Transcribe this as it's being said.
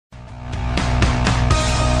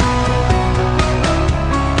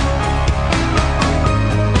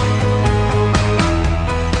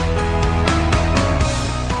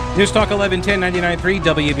News Talk 1110 99.3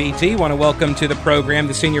 WBT. Want to welcome to the program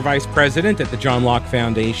the Senior Vice President at the John Locke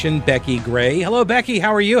Foundation, Becki Gray. Hello, Becki.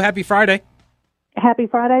 How are you? Happy Friday. Happy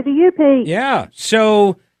Friday to you, Pete. Yeah.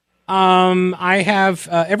 So I have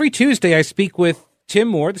every Tuesday I speak with Tim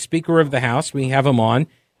Moore, the Speaker of the House. We have him on.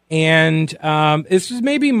 And this is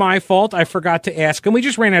maybe my fault. I forgot to ask him. We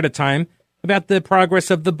just ran out of time about the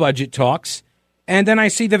progress of the budget talks. And then I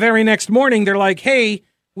see the very next morning, they're like, hey,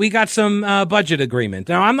 we got some budget agreement.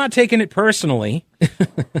 Now, I'm not taking it personally.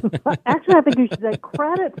 Actually, I think you should take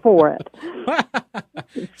credit for it.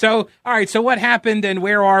 So, all right. So what happened and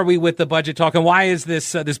where are we with the budget talk? And why is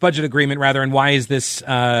this budget agreement, rather, and why is this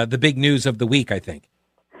the big news of the week, I think?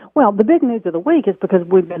 Well, the big news of the week is because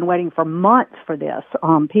we've been waiting for months for this.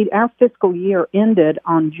 Pete, our fiscal year ended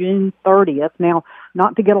on June 30th. Now,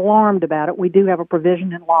 not to get alarmed about it, we do have a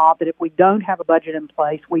provision in law that if we don't have a budget in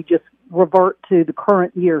place, we just revert to the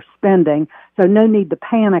current year's spending. So no need to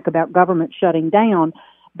panic about government shutting down.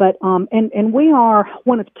 But and we are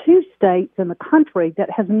one of two states in the country that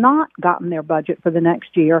has not gotten their budget for the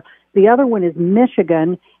next year. The other one is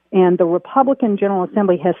Michigan. And the Republican General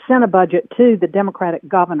Assembly has sent a budget to the Democratic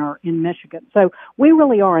governor in Michigan. So we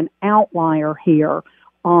really are an outlier here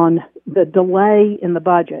on the delay in the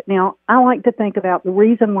budget. Now, I like to think about the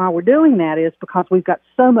reason why we're doing that is because we've got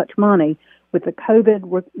so much money with the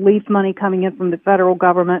COVID relief money coming in from the federal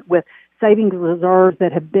government, with savings reserves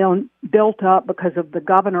that have been built up because of the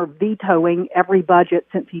governor vetoing every budget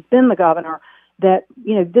since he's been the governor, that,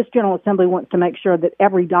 you know, this General Assembly wants to make sure that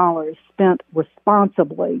every dollar is spent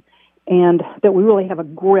responsibly and that we really have a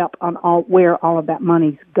grip on where all of that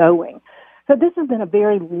money's going. So this has been a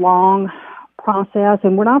very long process,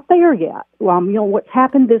 and we're not there yet. What's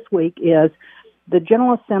happened this week is the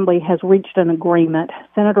General Assembly has reached an agreement.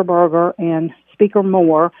 Senator Berger and Speaker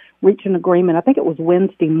Moore reached an agreement, I think it was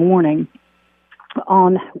Wednesday morning,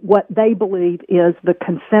 on what they believe is the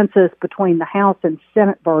consensus between the House and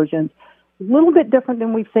Senate versions. A little bit different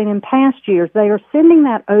than we've seen in past years. They are sending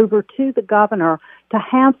that over to the governor to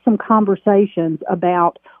have some conversations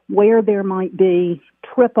about where there might be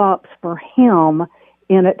trip-ups for him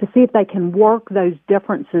in it, to see if they can work those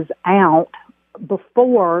differences out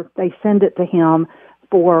before they send it to him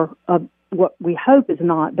for what we hope is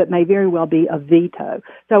not, but may very well be a veto.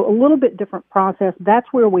 So a little bit different process. That's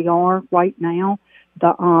where we are right now.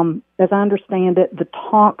 As I understand it, the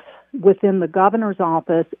talks within the governor's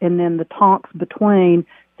office and then the talks between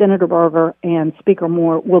Senator Berger and Speaker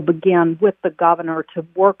Moore will begin with the governor to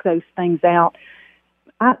work those things out.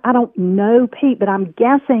 I don't know, Pete, but I'm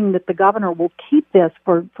guessing that the governor will keep this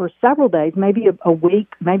for several days, maybe a week,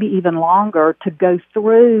 maybe even longer, to go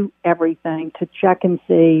through everything, to check and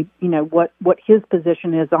see, you know, what his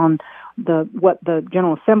position is on what the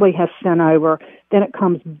General Assembly has sent over. Then it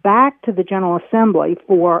comes back to the General Assembly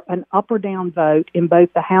for an up or down vote in both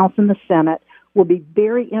the House and the Senate. We'll be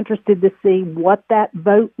very interested to see what that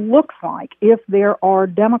vote looks like if there are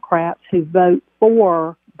Democrats who vote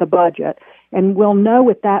for the budget. And we'll know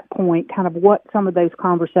at that point kind of what some of those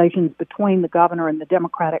conversations between the governor and the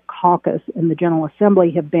Democratic caucus in the General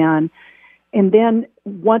Assembly have been. And then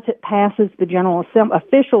once it passes the General Assembly,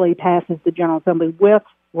 officially passes the General Assembly with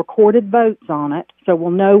recorded votes on it, so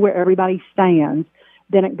we'll know where everybody stands,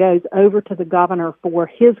 then it goes over to the governor for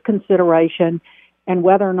his consideration and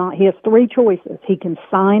whether or not he has three choices. He can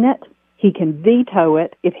sign it, he can veto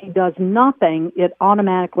it. If he does nothing, it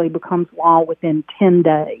automatically becomes law within 10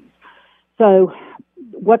 days. So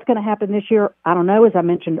what's going to happen this year, I don't know. As I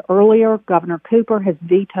mentioned earlier, Governor Cooper has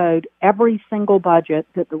vetoed every single budget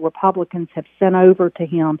that the Republicans have sent over to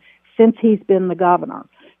him since he's been the governor.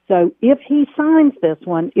 So if he signs this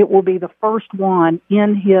one, it will be the first one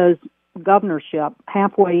in his governorship,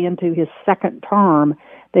 halfway into his second term,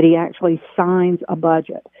 that he actually signs a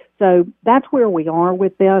budget. So that's where we are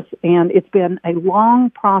with this, and it's been a long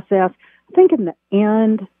process. I think in the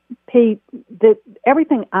end, Pete, that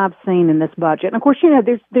everything I've seen in this budget, and of course, you know,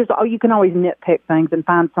 there's you can always nitpick things and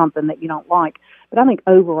find something that you don't like, but I think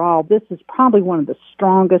overall, this is probably one of the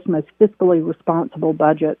strongest, most fiscally responsible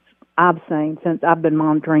budgets I've seen since I've been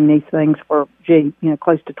monitoring these things for,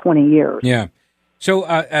 close to 20 years. Yeah. So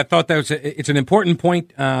I thought it's an important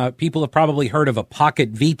point. People have probably heard of a pocket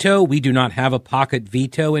veto. We do not have a pocket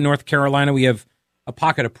veto in North Carolina. We have a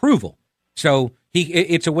pocket approval. So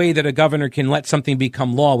it's a way that a governor can let something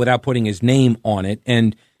become law without putting his name on it.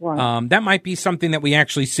 And right. That might be something that we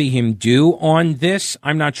actually see him do on this.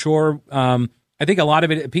 I'm not sure. I think a lot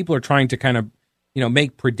of it, people are trying to kind of,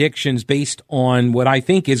 make predictions based on what I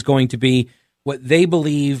think is going to be what they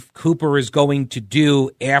believe Cooper is going to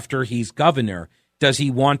do after he's governor. Does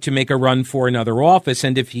he want to make a run for another office?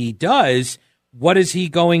 And if he does, what is he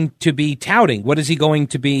going to be touting? What is he going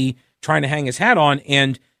to be trying to hang his hat on?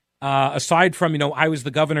 And aside from, I was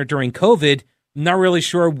the governor during COVID, not really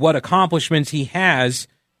sure what accomplishments he has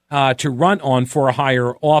to run on for a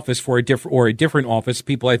higher office, for a different office.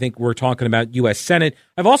 People, I think, were talking about U.S. Senate.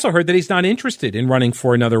 I've also heard that he's not interested in running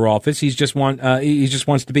for another office. He just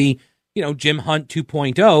wants to be, Jim Hunt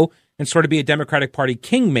 2.0 and sort of be a Democratic Party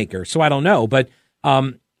kingmaker. So I don't know, but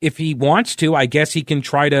if he wants to, I guess he can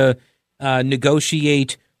try to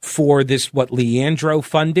negotiate for this Leandro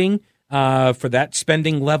funding. For that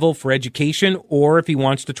spending level for education, or if he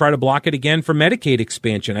wants to try to block it again for Medicaid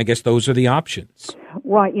expansion. I guess those are the options.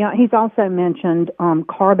 Right, yeah. He's also mentioned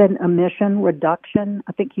carbon emission reduction.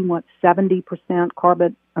 I think he wants 70%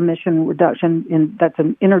 carbon emission reduction, and that's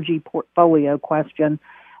an energy portfolio question.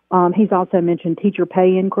 He's also mentioned teacher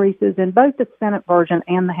pay increases. In both the Senate version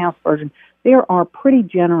and the House version, there are pretty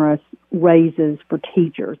generous raises for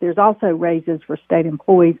teachers. There's also raises for state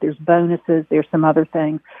employees. There's bonuses. There's some other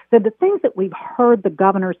things. So the things that we've heard the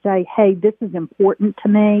governor say, hey, this is important to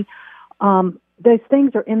me, those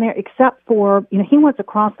things are in there except for, he wants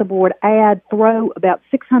across the board throw about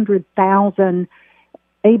 600,000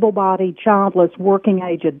 able-bodied, childless,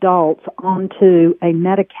 working-age adults onto a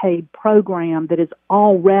Medicaid program that is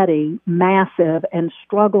already massive and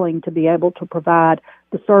struggling to be able to provide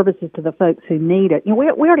the services to the folks who need it.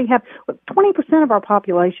 We already have 20% of our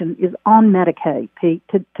population is on Medicaid, Pete.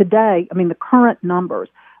 Today, the current numbers,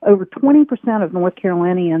 over 20% of North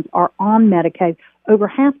Carolinians are on Medicaid. Over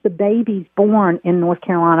half the babies born in North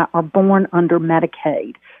Carolina are born under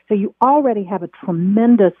Medicaid. So you already have a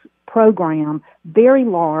tremendous program, very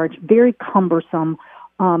large, very cumbersome.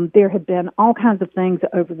 There have been all kinds of things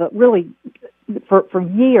over for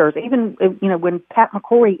years, even, when Pat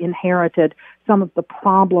McCrory inherited some of the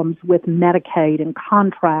problems with Medicaid and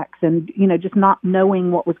contracts and, just not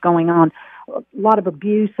knowing what was going on, a lot of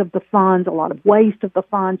abuse of the funds, a lot of waste of the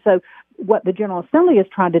funds. So what the General Assembly has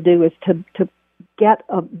tried to do is to get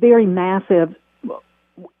a very massive,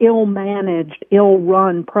 ill-managed,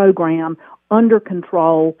 ill-run program under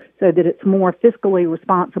control so that it's more fiscally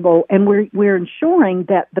responsible. And we're ensuring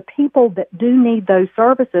that the people that do need those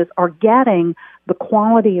services are getting the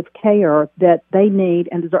quality of care that they need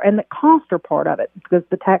and deserve. And the costs are part of it because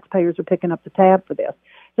the taxpayers are picking up the tab for this.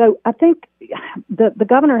 So I think the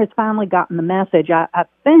governor has finally gotten the message. I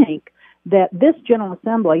think that this General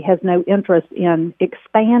Assembly has no interest in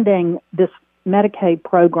expanding this Medicaid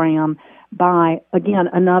program by, again,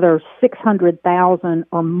 another 600,000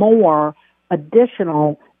 or more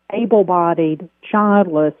additional able-bodied,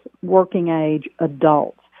 childless, working-age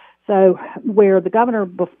adults. So where the governor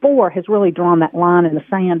before has really drawn that line in the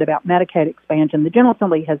sand about Medicaid expansion, the General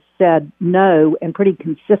Assembly has said no and pretty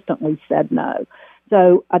consistently said no.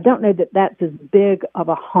 So I don't know that that's as big of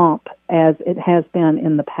a hump as it has been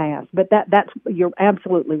in the past. But that's you're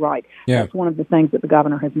absolutely right. Yeah. That's one of the things that the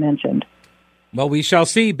governor has mentioned. Well, we shall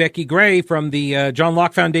see. Becki Gray from the John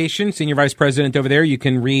Locke Foundation, Senior Vice President over there. You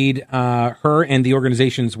can read her and the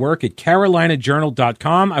organization's work at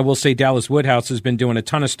carolinajournal.com. I will say Dallas Woodhouse has been doing a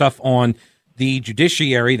ton of stuff on the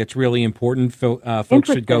judiciary that's really important. Folks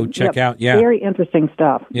should go check out. Yeah, very interesting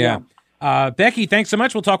stuff. Yeah. Becki, thanks so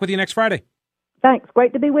much. We'll talk with you next Friday. Thanks.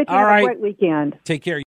 Great to be with you. All right. Have a great weekend. Take care.